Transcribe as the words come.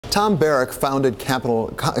Tom Barrack founded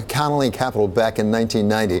Connolly Capital back in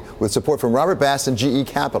 1990 with support from Robert Bass and GE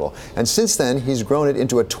Capital. And since then, he's grown it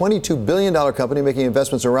into a $22 billion company making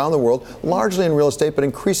investments around the world, largely in real estate, but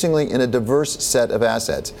increasingly in a diverse set of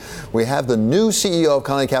assets. We have the new CEO of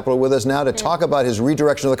Connolly Capital with us now to talk about his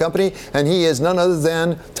redirection of the company, and he is none other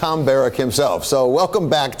than Tom Barrack himself. So welcome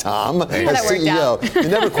back, Tom, as CEO. You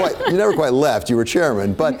never quite left. You were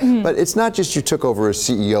chairman, but it's not just you took over as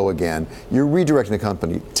CEO again. You're redirecting the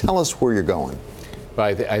company. Tell us where you're going. Well,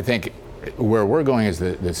 I think where we're going is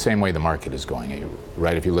the same way the market is going,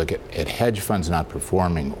 right? If you look at hedge funds not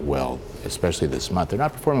performing well, especially this month, they're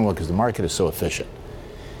not performing well because the market is so efficient.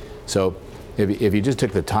 So if you just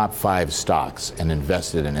took the top 5 stocks and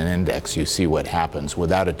invested in an index, you see what happens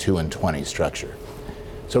without a 2 and 20 structure.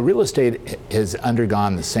 So real estate has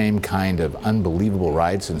undergone the same kind of unbelievable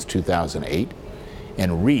ride since 2008.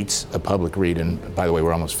 And REITs, a public REIT, and by the way,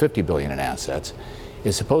 we're almost $50 billion in assets,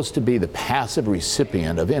 is supposed to be the passive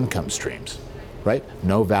recipient of income streams, right?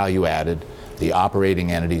 No value added. The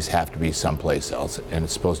operating entities have to be someplace else, and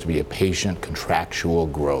it's supposed to be a patient, contractual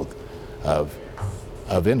growth of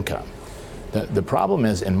income. The problem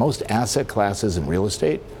is, in most asset classes in real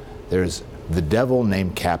estate, there's the devil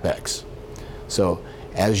named CapEx. So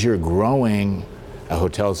as you're growing a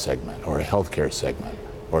hotel segment or a healthcare segment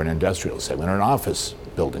or an industrial segment or an office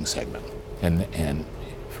building segment, and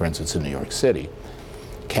for instance in New York City,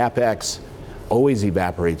 CapEx always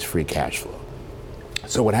evaporates free cash flow.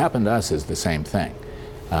 So what happened to us is the same thing.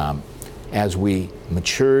 As we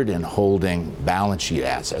matured in holding balance sheet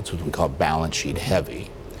assets, which we call balance sheet heavy,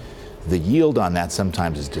 the yield on that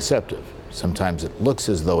sometimes is deceptive. Sometimes it looks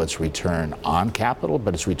as though it's return on capital,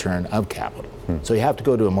 but it's return of capital. So you have to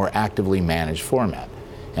go to a more actively managed format.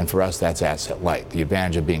 And for us, that's asset light. The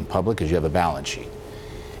advantage of being public is you have a balance sheet.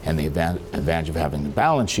 And the advantage of having the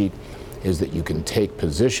balance sheet is that you can take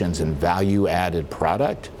positions in value-added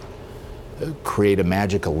product, create a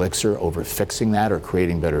magic elixir over fixing that or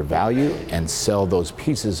creating better value, and sell those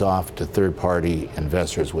pieces off to third-party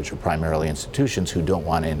investors, which are primarily institutions who don't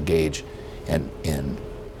want to engage in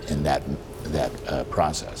that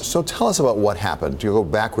process. So tell us about what happened. You go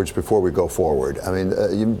backwards before we go forward. I mean,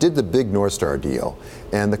 you did the big North Star deal,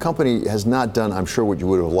 and the company has not done, I'm sure, what you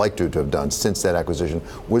would have liked to have done since that acquisition.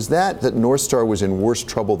 Was that North Star was in worse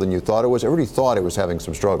trouble than you thought it was? Everybody thought it was having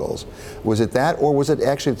some struggles. Was it that, or was it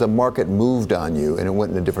actually the market moved on you and it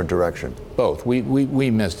went in a different direction? Both. We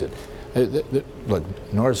missed it. Look,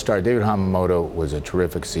 North Star, David Hamamoto was a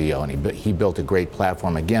terrific CEO, and he built a great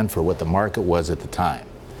platform, again, for what the market was at the time.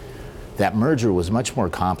 That merger was much more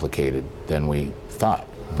complicated than we thought,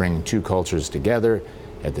 bringing two cultures together.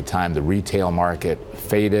 At the time, the retail market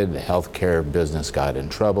faded, the healthcare business got in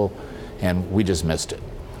trouble, and we just missed it.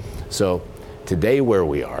 So today where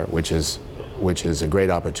we are, which is a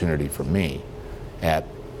great opportunity for me, at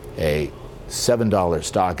a $7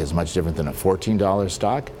 stock is much different than a $14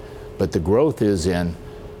 stock, but the growth is in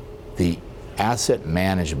the asset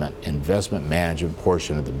management, investment management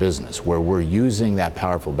portion of the business, where we're using that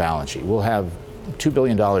powerful balance sheet. We'll have $2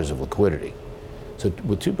 billion of liquidity. So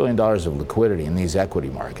with $2 billion of liquidity in these equity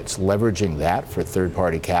markets, leveraging that for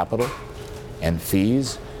third-party capital and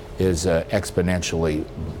fees is exponentially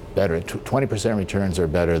better. 20% returns are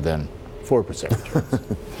better than 4%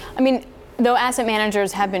 returns. I mean, though asset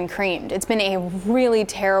managers have been creamed, it's been a really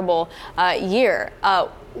terrible year.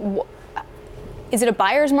 Is it a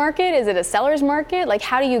buyer's market? Is it a seller's market? Like,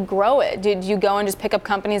 how do you grow it? Did you go and just pick up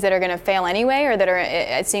companies that are going to fail anyway, or that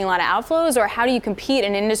are seeing a lot of outflows? Or how do you compete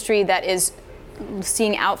in an industry that is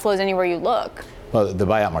seeing outflows anywhere you look? Well, the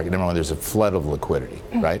buyout market, number one, there's a flood of liquidity,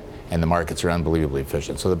 right? And the markets are unbelievably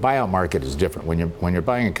efficient. So the buyout market is different. When you're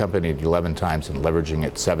buying a company at 11 times and leveraging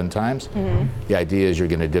it 7 times, the idea is you're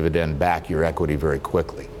going to dividend back your equity very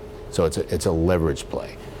quickly. So it's a leverage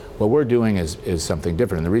play. What we're doing is something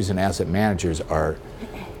different. And the reason asset managers are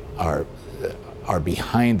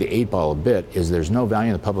behind the 8 ball a bit is there's no value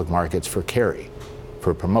in the public markets for carry,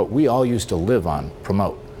 for promote. We all used to live on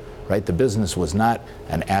promote, right? The business was not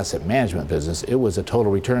an asset management business, it was a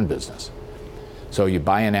total return business. So you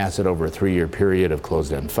buy an asset over a 3-year period of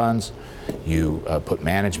closed-end funds, you put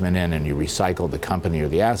management in and you recycle the company or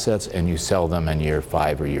the assets, and you sell them in year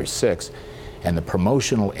 5 or year 6. And the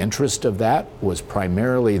promotional interest of that was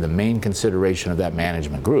primarily the main consideration of that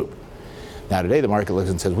management group. Now today the market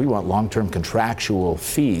looks and says, we want long-term contractual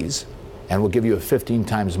fees, and we'll give you a 15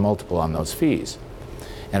 times multiple on those fees.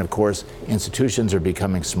 And of course, institutions are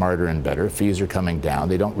becoming smarter and better. Fees are coming down.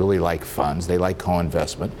 They don't really like funds. They like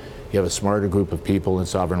co-investment. You have a smarter group of people in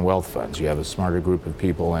sovereign wealth funds. You have a smarter group of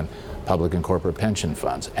people in public and corporate pension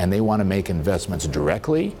funds. And they want to make investments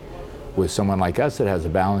directly with someone like us that has a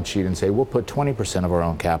balance sheet and say, we'll put 20% of our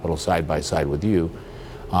own capital side by side with you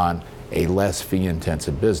on a less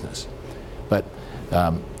fee-intensive business. But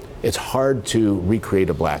it's hard to recreate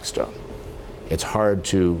a Blackstone. It's hard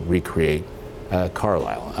to recreate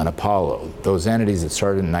Carlyle, an Apollo. Those entities that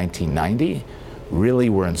started in 1990 really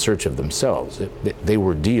were in search of themselves. They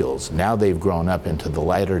were deals. Now they've grown up into the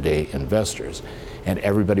latter-day investors, and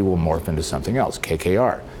everybody will morph into something else.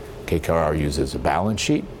 KKR. KKR uses a balance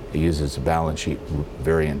sheet. It uses a balance sheet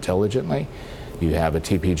very intelligently. You have a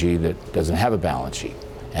TPG that doesn't have a balance sheet,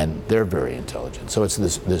 and they're very intelligent. So it's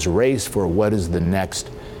this race for what is the next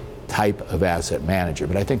type of asset manager.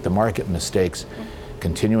 But I think the market mistakes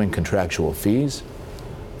continuing contractual fees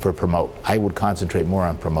for promote. I would concentrate more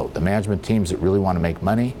on promote. The management teams that really want to make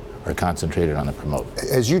money are concentrated on the promote.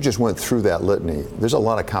 As you just went through that litany, there's a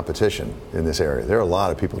lot of competition in this area. There are a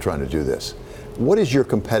lot of people trying to do this. What is your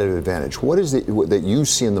competitive advantage? What is it that you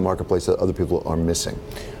see in the marketplace that other people are missing?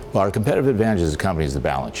 Well, our competitive advantage as a company is the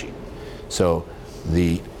balance sheet. So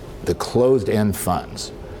the closed-end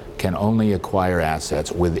funds can only acquire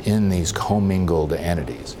assets within these commingled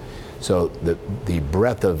entities. So the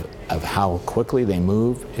breadth of how quickly they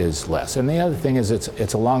move is less. And the other thing is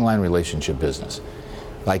it's a long line relationship business.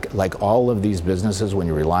 Like all of these businesses, when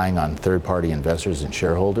you're relying on third-party investors and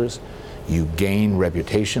shareholders, you gain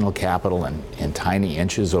reputational capital in tiny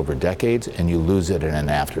inches over decades, and you lose it in an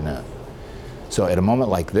afternoon. So at a moment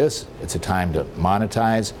like this, it's a time to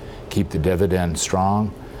monetize, keep the dividend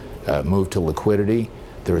strong, move to liquidity.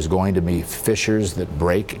 There's going to be fissures that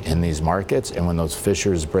break in these markets, and when those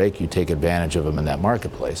fissures break, you take advantage of them in that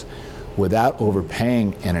marketplace without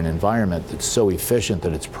overpaying in an environment that's so efficient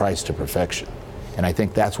that it's priced to perfection. And I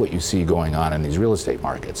think that's what you see going on in these real estate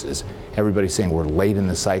markets, is everybody saying we're late in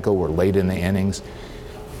the cycle, we're late in the innings.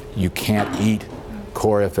 You can't eat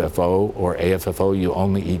core FFO or AFFO, you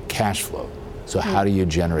only eat cash flow. So how do you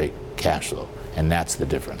generate cash flow? And that's the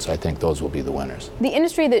difference. I think those will be the winners. The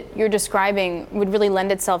industry that you're describing would really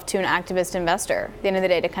lend itself to an activist investor at the end of the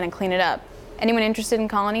day to kind of clean it up. Anyone interested in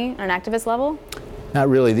Colony on an activist level? Not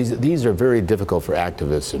really. These are very difficult for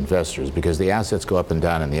activist investors because the assets go up and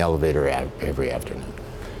down in the elevator every afternoon.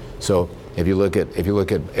 So if you look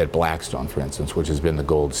at Blackstone, for instance, which has been the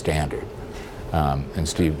gold standard, and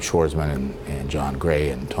Steve Schwarzman and John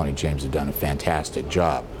Gray and Tony James have done a fantastic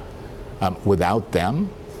job. Without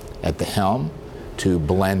them at the helm to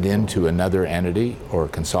blend into another entity or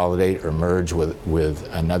consolidate or merge with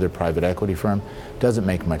another private equity firm doesn't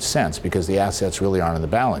make much sense because the assets really aren't on the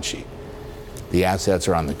balance sheet. The assets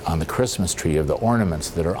are on the Christmas tree of the ornaments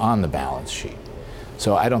that are on the balance sheet.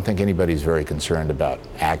 So I don't think anybody's very concerned about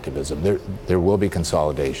activism. There will be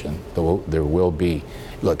consolidation. There will be,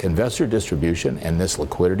 look, investor distribution and this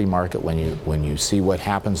liquidity market, when you see what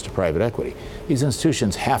happens to private equity, these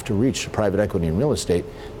institutions have to reach to private equity and real estate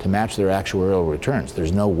to match their actuarial returns.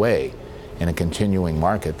 There's no way in a continuing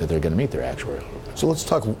market that they're going to meet their actuarial returns. So let's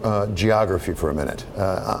talk geography for a minute.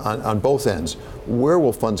 On both ends, where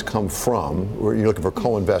will funds come from? You're looking for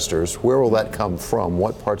co-investors. Where will that come from?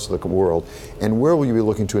 What parts of the world? And where will you be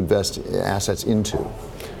looking to invest assets into?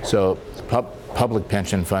 So public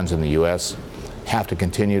pension funds in the U.S. have to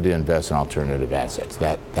continue to invest in alternative assets.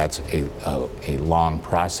 That's a long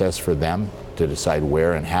process for them to decide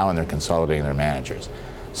where and how, and they're consolidating their managers.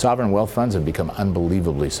 Sovereign wealth funds have become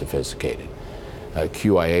unbelievably sophisticated.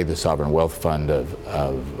 QIA, the sovereign wealth fund of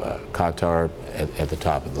Qatar, at the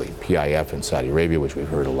top of the league. PIF in Saudi Arabia, which we've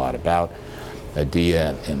heard a lot about.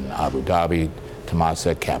 ADIA in Abu Dhabi,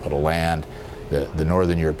 Temasek, Capital Land, the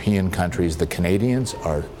Northern European countries. The Canadians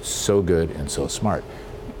are so good and so smart.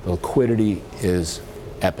 The liquidity is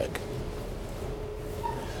epic.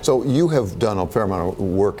 So you have done a fair amount of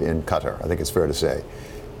work in Qatar, I think it's fair to say.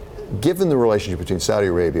 Given the relationship between Saudi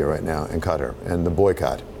Arabia right now and Qatar and the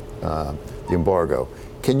boycott, the embargo,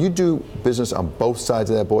 can you do business on both sides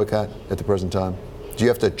of that boycott at the present time? Do you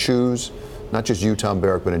have to choose, not just you, Tom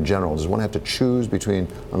Barrack, but in general, does one have to choose between,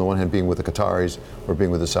 on the one hand, being with the Qataris or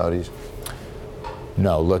being with the Saudis?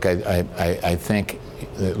 No, look, I think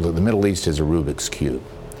the Middle East is a Rubik's Cube.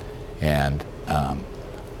 And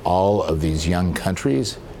all of these young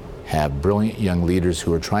countries have brilliant young leaders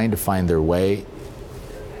who are trying to find their way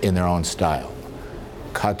in their own style.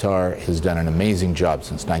 Qatar has done an amazing job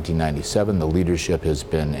since 1997. The leadership has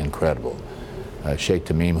been incredible. Sheikh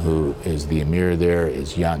Tamim, who is the emir there,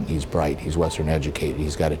 is young, he's bright, he's Western educated,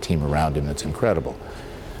 he's got a team around him that's incredible.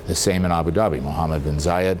 The same in Abu Dhabi. Mohammed bin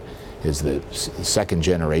Zayed is the second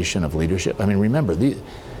generation of leadership. I mean, remember,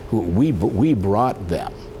 we brought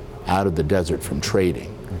them out of the desert from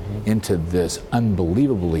trading into this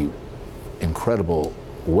unbelievably incredible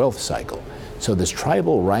wealth cycle. So this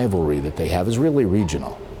tribal rivalry that they have is really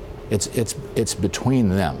regional. It's between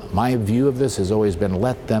them. My view of this has always been,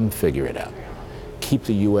 let them figure it out. Keep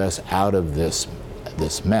the U.S. out of this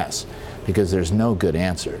mess, because there's no good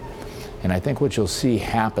answer. And I think what you'll see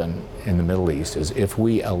happen in the Middle East is if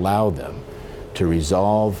we allow them to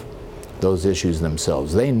resolve those issues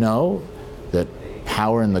themselves. They know that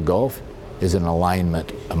power in the Gulf is an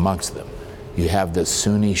alignment amongst them. You have this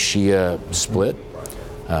Sunni-Shia split.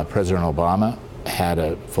 President Obama had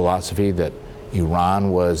a philosophy that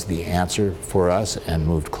Iran was the answer for us and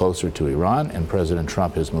moved closer to Iran, and President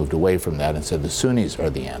Trump has moved away from that and said the Sunnis are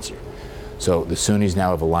the answer. So the Sunnis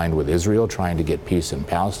now have aligned with Israel, trying to get peace in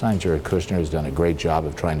Palestine. Jared Kushner has done a great job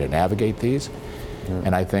of trying to navigate these. Yeah.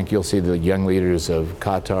 And I think you'll see the young leaders of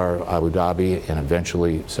Qatar, Abu Dhabi, and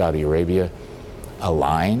eventually Saudi Arabia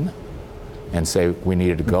align and say we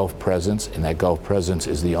needed a Gulf presence, and that Gulf presence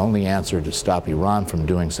is the only answer to stop Iran from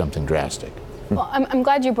doing something drastic. Well, I'm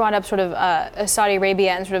glad you brought up sort of Saudi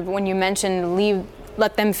Arabia, and sort of when you mentioned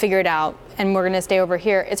let them figure it out, and we're going to stay over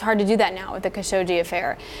here. It's hard to do that now with the Khashoggi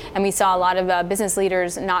affair. And we saw a lot of business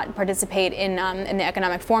leaders not participate in the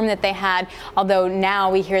economic forum that they had, although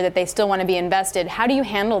now we hear that they still want to be invested. How do you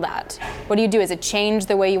handle that? What do you do? Does it change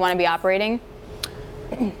the way you want to be operating?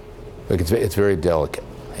 Look, it's very delicate.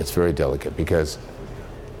 It's very delicate because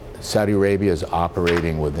Saudi Arabia is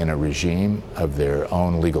operating within a regime of their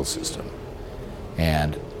own legal system.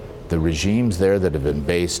 And the regimes there that have been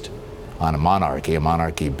based on a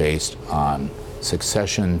monarchy based on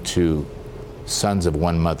succession to sons of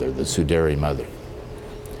one mother, the Sudari mother.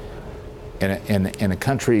 In a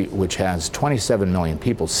country which has 27 million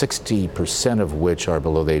people, 60% of which are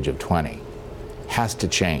below the age of 20, has to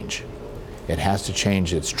change. It has to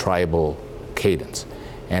change its tribal cadence.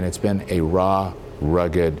 And it's been a raw,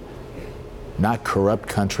 rugged, not corrupt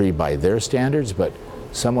country by their standards, but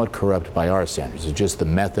somewhat corrupt by our standards. It's just the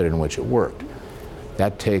method in which it worked.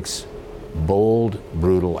 That takes bold,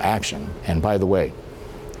 brutal action. And by the way,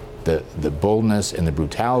 the boldness and the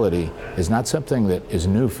brutality is not something that is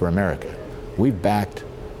new for America. We've backed,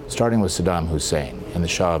 starting with Saddam Hussein and the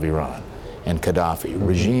Shah of Iran and Gaddafi,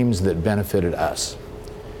 regimes that benefited us.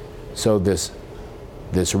 So this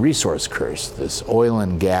resource curse, this oil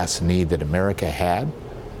and gas need that America had,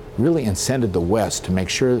 really incented the West to make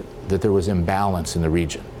sure that there was imbalance in the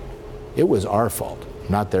region. It was our fault,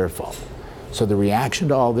 not their fault. So the reaction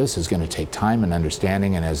to all this is going to take time and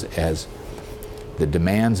understanding, and as the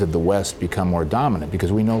demands of the West become more dominant,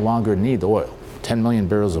 because we no longer need the oil. 10 million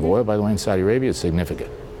barrels of oil, by the way, in Saudi Arabia is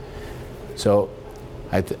significant. So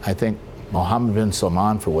I think Mohammed bin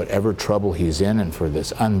Salman, for whatever trouble he's in and for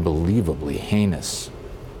this unbelievably heinous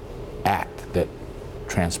act that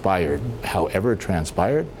transpired, however it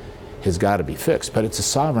transpired, has got to be fixed. But it's a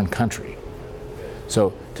sovereign country.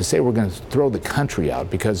 So to say we're going to throw the country out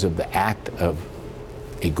because of the act of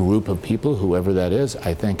a group of people, whoever that is,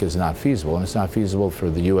 I think is not feasible, and it's not feasible for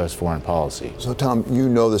the U.S. foreign policy. So Tom, you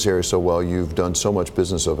know this area so well. You've done so much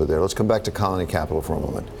business over there. Let's come back to Colony Capital for a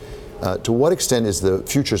moment. To what extent is the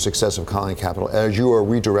future success of Colony Capital, as you are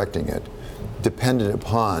redirecting it, dependent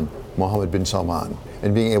upon Mohammed bin Salman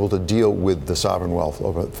and being able to deal with the sovereign wealth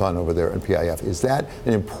fund over there in PIF? Is that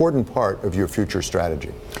an important part of your future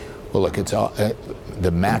strategy? Well, look, it's all, the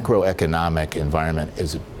macroeconomic environment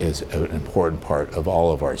is an important part of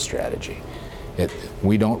all of our strategy.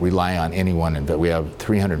 We don't rely on anyone, but we have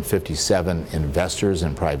 357 investors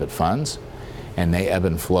in private funds, and they ebb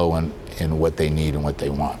and flow in what they need and what they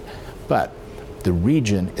want. But the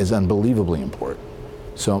region is unbelievably important.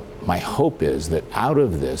 So my hope is that out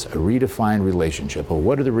of this, a redefined relationship of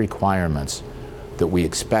what are the requirements that we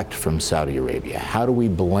expect from Saudi Arabia? How do we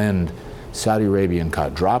blend Saudi Arabia and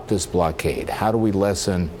Qatar, drop this blockade? How do we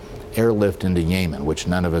lessen airlift into Yemen, which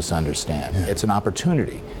none of us understand? Yeah. It's an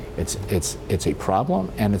opportunity. It's a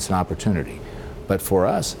problem and it's an opportunity. But for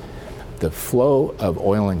us, the flow of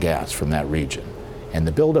oil and gas from that region and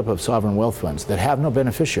the buildup of sovereign wealth funds that have no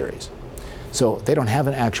beneficiaries. So they don't have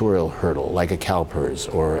an actuarial hurdle like a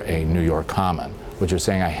CalPERS or a New York Common, which are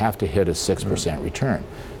saying I have to hit a 6% return.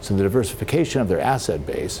 So the diversification of their asset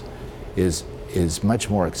base is much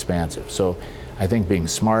more expansive. So I think being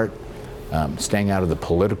smart, staying out of the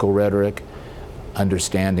political rhetoric,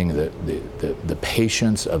 understanding the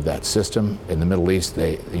patience of that system. In the Middle East,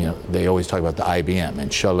 they always talk about the IBM,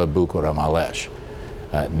 Inshallah Bukura Malesh.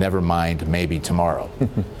 Never mind, maybe tomorrow.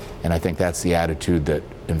 And I think that's the attitude that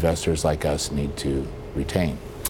investors like us need to retain.